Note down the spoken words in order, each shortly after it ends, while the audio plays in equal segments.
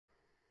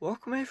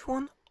Welcome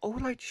everyone, I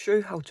would like to show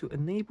you how to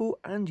enable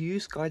and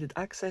use guided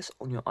access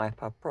on your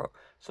iPad Pro.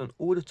 So in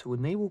order to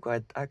enable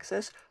guided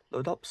access,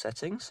 load up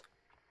settings,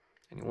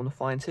 and you want to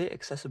find here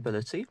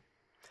accessibility.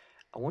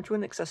 And once you're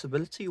in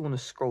accessibility, you want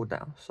to scroll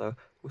down. So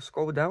we'll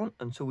scroll down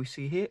until we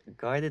see here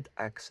guided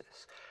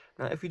access.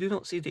 Now if you do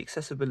not see the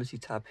accessibility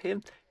tab here,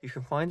 you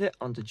can find it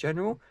under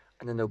general,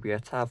 and then there'll be a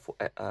tab for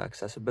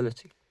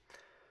accessibility.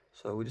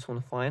 So we just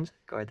want to find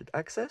guided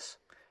access,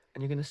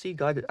 and you're going to see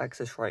guided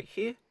access right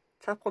here.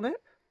 Tap on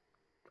it,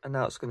 and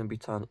now it's going to be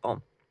turned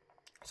on.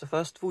 So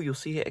first of all, you'll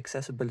see here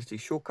accessibility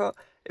shortcut.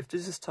 If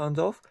this is turned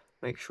off,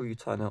 make sure you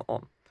turn it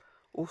on.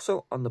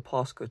 Also, under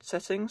passcode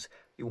settings,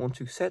 you want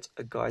to set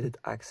a guided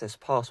access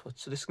password.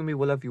 So this is going to be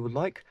whatever you would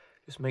like.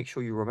 Just make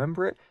sure you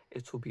remember it.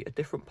 It will be a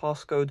different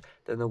passcode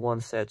than the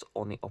one set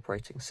on the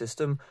operating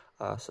system,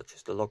 such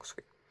as the lock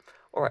screen.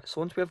 Alright,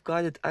 so once we have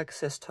guided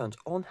access turned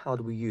on, how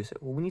do we use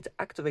it? Well, we need to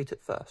activate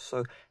it first.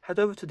 So head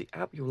over to the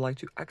app you would like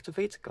to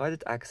activate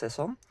guided access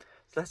on.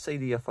 So let's say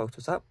the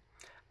Photos app.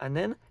 And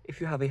then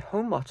if you have a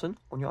home button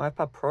on your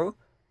iPad Pro,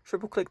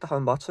 triple click the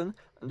home button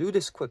and do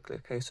this quickly.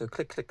 Okay, so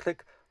click, click,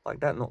 click like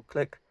that, not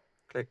click,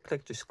 click,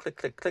 click, just click,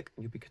 click, click,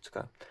 and you'll be good to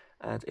go.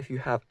 And if you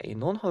have a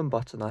non-home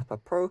button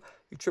iPad Pro,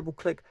 you triple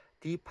click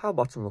the power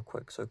button real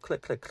quick. So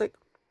click, click, click,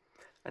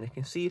 and you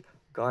can see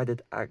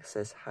guided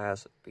access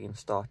has been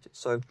started.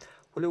 So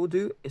what it will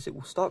do is it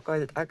will start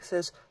guided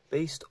access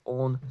based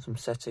on some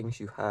settings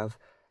you have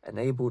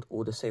enabled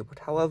or disabled.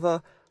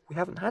 However, we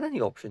haven't had any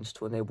options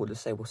to enable or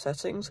disable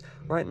settings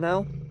right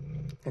now.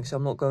 Actually,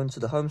 I'm not going to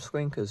the home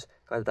screen because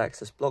guided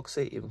access blocks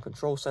it, even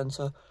control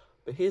center.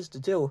 But here's the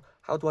deal.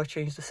 How do I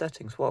change the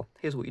settings? Well,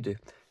 here's what you do.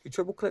 You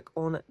triple click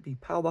on the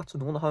power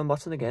button or the home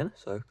button again.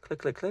 So click,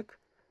 click, click.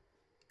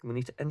 We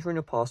need to enter in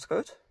your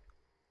passcode.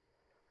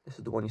 This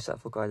is the one you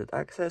set for guided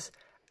access.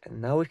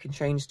 And now we can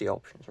change the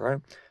options, right?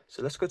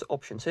 So let's go to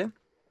options here.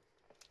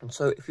 And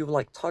so if you would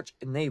like touch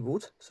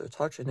enabled, so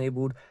touch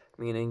enabled,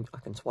 meaning I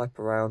can swipe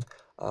around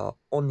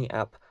on the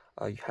app,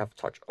 you have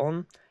touch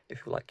on.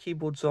 If you like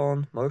keyboards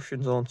on,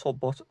 motions on,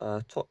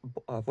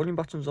 volume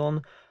buttons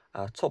on,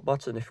 top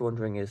button, if you're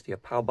wondering, is the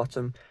power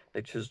button.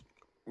 They just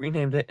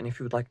renamed it. And if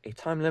you would like a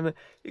time limit,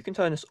 you can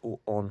turn this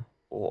all on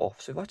or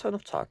off. So if I turn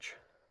off touch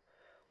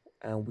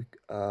and we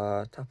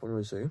tap on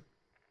resume,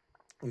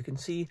 you can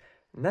see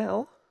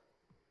now,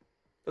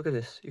 look at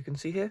this, you can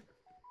see here,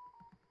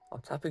 I'm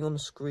tapping on the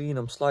screen,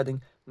 I'm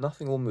sliding,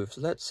 nothing will move.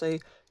 So let's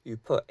say you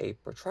put a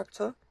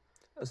protractor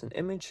as an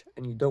image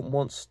and you don't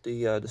want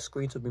the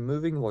screen to be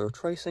moving while you're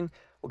tracing.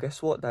 Well,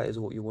 guess what? That is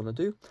what you want to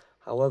do.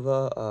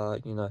 However,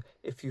 you know,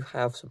 if you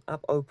have some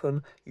app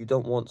open, you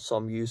don't want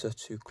some user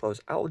to close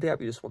out of the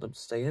app, you just want them to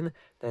stay in,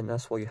 then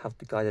that's why you have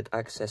the guided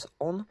access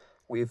on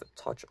with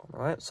touch on,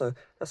 right? So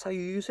that's how you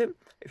use it.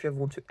 If you ever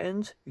want to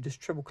end, you just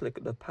triple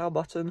click the power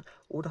button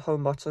or the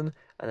home button,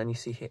 and then you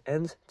see here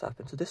end, tap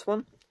into this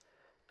one.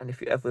 And if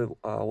you ever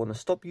want to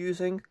stop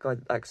using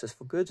guided access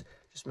for good,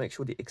 just make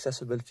sure the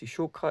accessibility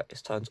shortcut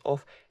is turned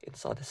off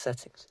inside the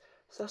settings.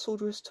 So that's all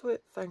there is to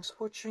it. Thanks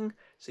for watching.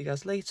 See you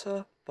guys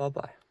later. Bye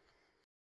bye.